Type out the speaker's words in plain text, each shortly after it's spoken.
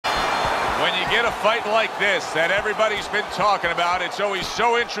When you get a fight like this that everybody's been talking about, it's always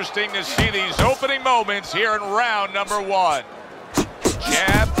so interesting to see these opening moments here in round number 1.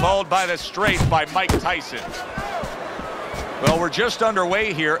 Jab followed by the straight by Mike Tyson. Well, we're just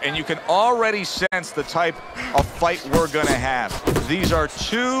underway here, and you can already sense the type of fight we're going to have. These are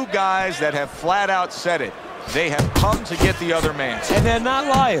two guys that have flat out said it. They have come to get the other man. And they're not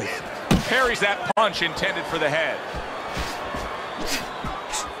liars. Parries that punch intended for the head.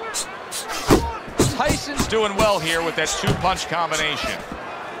 Tyson's doing well here with that two-punch combination.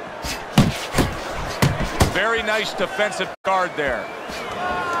 Very nice defensive guard there.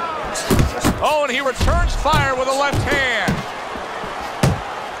 Oh, and he returns fire with a left hand.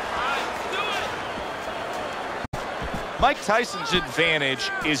 Mike Tyson's advantage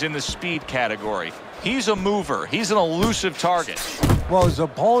is in the speed category. He's a mover. He's an elusive target. Well, his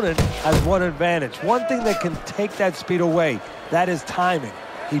opponent has one advantage. One thing that can take that speed away, that is timing.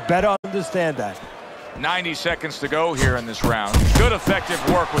 He better understand that. 90 seconds to go here in this round. Good effective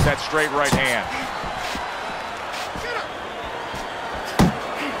work with that straight right hand.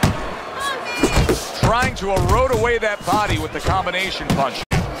 Trying to erode away that body with the combination punch.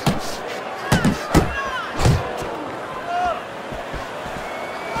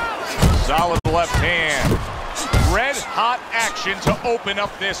 Solid left hand. Red hot action to open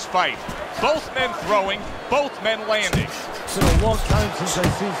up this fight. Both men throwing, both men landing. It's been a long time since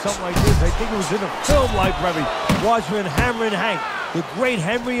I've seen something like this. I think it was in a film library. Watching Hammer and Hank, the great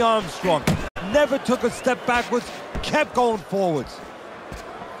Henry Armstrong. Never took a step backwards, kept going forwards.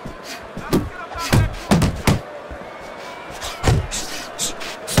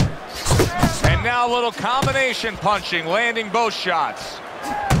 And now a little combination punching, landing both shots.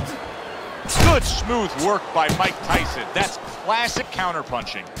 Good smooth work by Mike Tyson. That's classic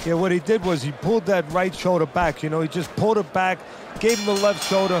counterpunching. Yeah, what he did was he pulled that right shoulder back. You know, he just pulled it back, gave him the left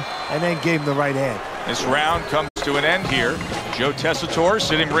shoulder, and then gave him the right hand. This round comes to an end here. Joe Tessitore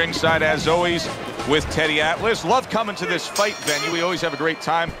sitting ringside as always with Teddy Atlas. Love coming to this fight venue. We always have a great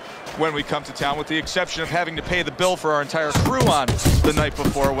time when we come to town, with the exception of having to pay the bill for our entire crew on the night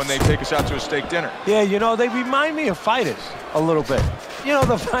before when they take us out to a steak dinner. Yeah, you know, they remind me of fighters a little bit. You know,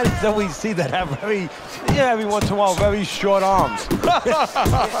 the fighters that we see that have very, every once in a while, very short arms.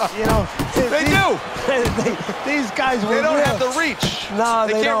 You know, they do. These guys, they don't have the reach. No,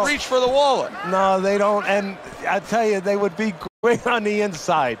 they can't reach for the wallet. No, they don't. And I tell you, they would be great on the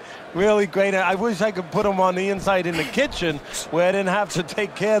inside. Really great. I wish I could put them on the inside in the kitchen where I didn't have to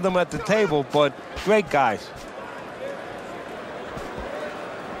take care of them at the table, but great guys.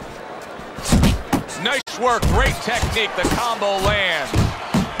 Nice work, great technique, the combo lands.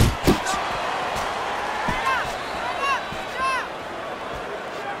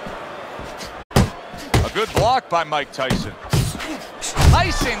 A good block by Mike Tyson.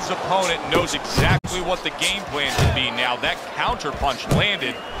 Tyson's opponent knows exactly what the game plan should be now. That counter punch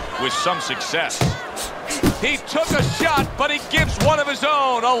landed with some success. He took a shot, but he gives one of his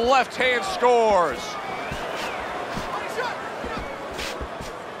own. A left hand scores.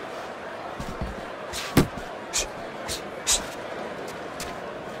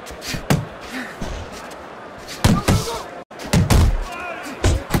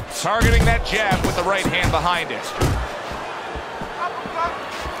 Targeting that jab with the right hand behind it.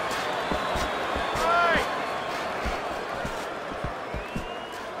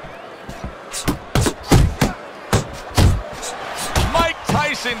 Mike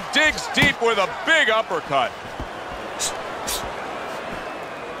Tyson digs deep with a big uppercut.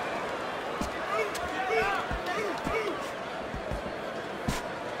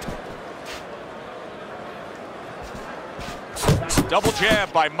 Double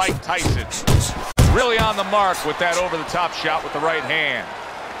jab by Mike Tyson. Really on the mark with that over-the-top shot with the right hand.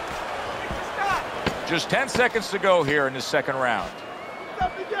 Just 10 seconds to go here in the second round.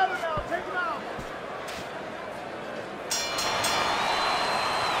 Step together now. Take him out.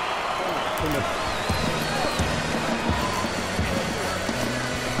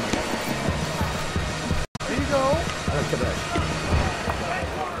 There you go.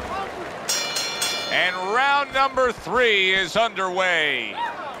 And round number 3 is underway.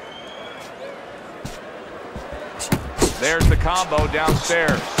 There's the combo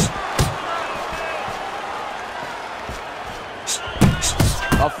downstairs.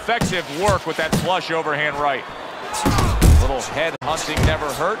 Effective work with that flush overhand right. Little head hunting never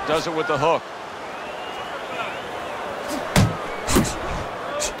hurt. Does it with the hook.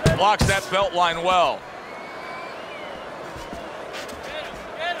 Blocks that belt line well.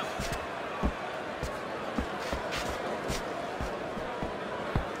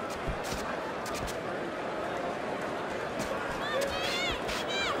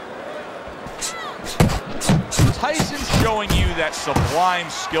 Tyson's showing you that sublime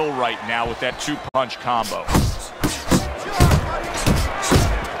skill right now with that two-punch combo.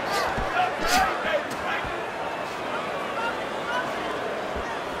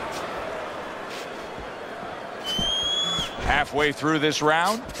 Halfway through this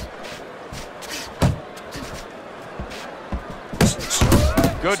round.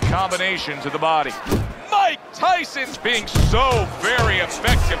 Good combination to the body. Mike Tyson's being so very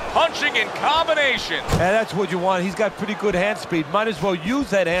effective, punching in combination. And that's what you want. He's got pretty good hand speed. Might as well use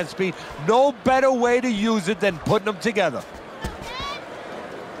that hand speed. No better way to use it than putting them together.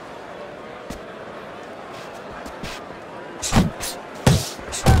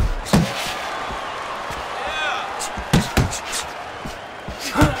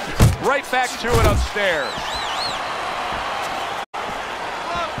 Right back to it upstairs.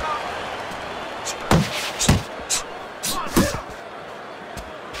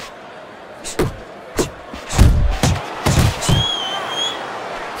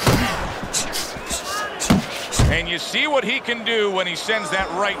 And you see what he can do when he sends that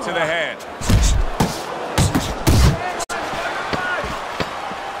right to the head.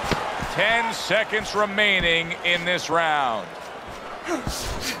 10 seconds remaining in this round.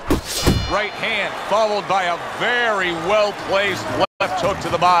 Right hand followed by a very well-placed left hook to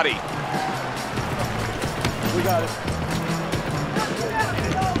the body. We got it.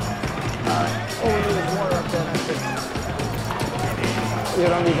 Oh, we need his water up there. You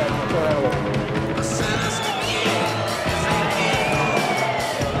don't need that. Throw that away.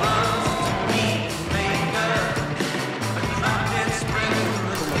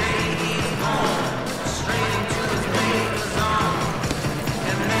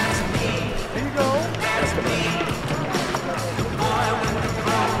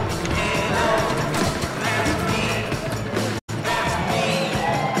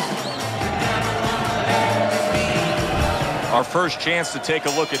 Our first chance to take a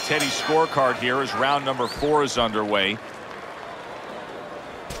look at Teddy's scorecard here as round number 4 is underway.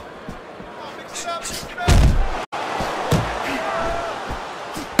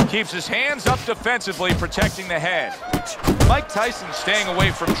 Keeps his hands up defensively, protecting the head. Mike Tyson staying away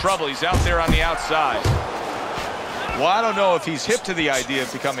from trouble. He's out there on the outside. Well, I don't know if he's hip to the idea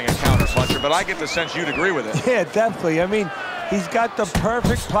of becoming a counter-puncher, but I get the sense you'd agree with it. Yeah, definitely. I mean, he's got the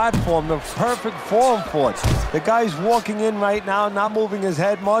perfect platform, the perfect form for it. The guy's walking in right now, not moving his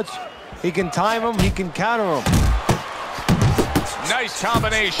head much. He can time him, he can counter him. Nice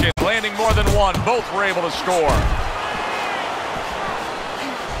combination, landing more than one. Both were able to score.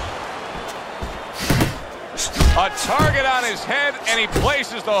 A target on his head, and he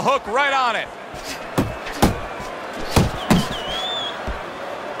places the hook right on it.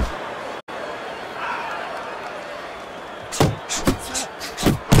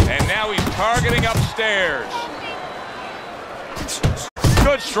 And now he's targeting upstairs.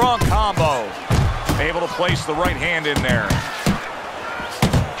 Good strong combo. Able to place the right hand in there.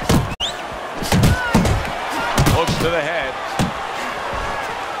 Looks to the head.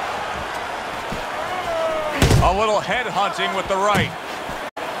 A little head hunting with the right.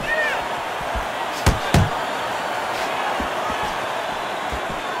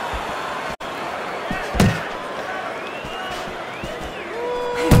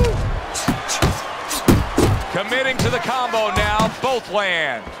 Committing to the combo now, both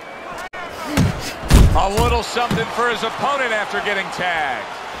land. A little something for his opponent after getting tagged.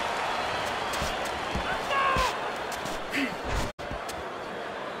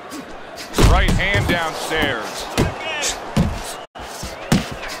 Right hand downstairs.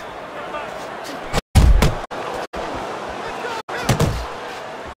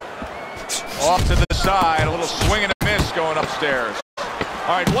 Off to the side, a little swing and a miss going upstairs.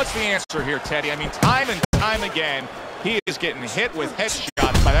 All right, what's the answer here, Teddy? I mean, time and time again, he is getting hit with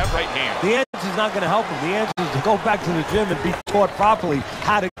headshots by that right hand. The answer is not going to help him. The answer is to go back to the gym and be taught properly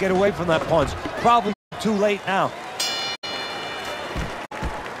how to get away from that punch. Probably too late now.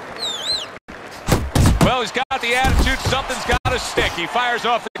 Well, he's got the attitude, something's got to stick. He fires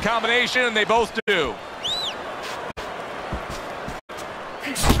off the combination, and they both do.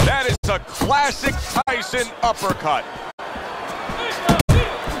 That is a classic Tyson uppercut.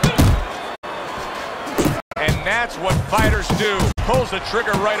 And that's what fighters do. Pulls the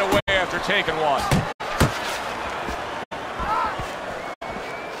trigger right away after taking one.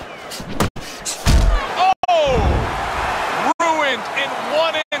 Oh! Ruined in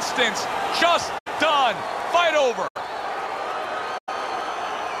one instance. Just done. Fight over.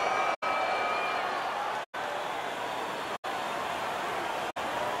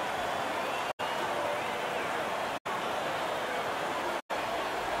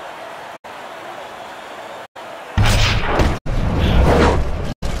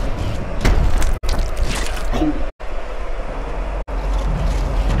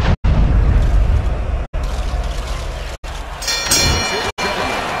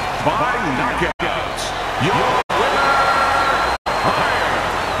 by knockouts. Your winner,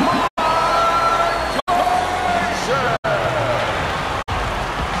 Mike Tyson.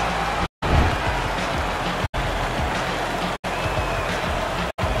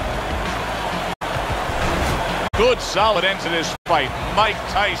 Good, solid end to this fight. Mike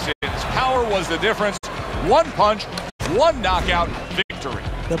Tyson's power was the difference. One punch, one knockout victory.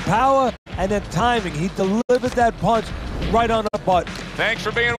 The power and the timing. He delivered that punch right on the button. Thanks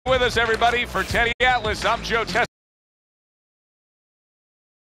for being with us, everybody. For Teddy Atlas, I'm Joe Testa.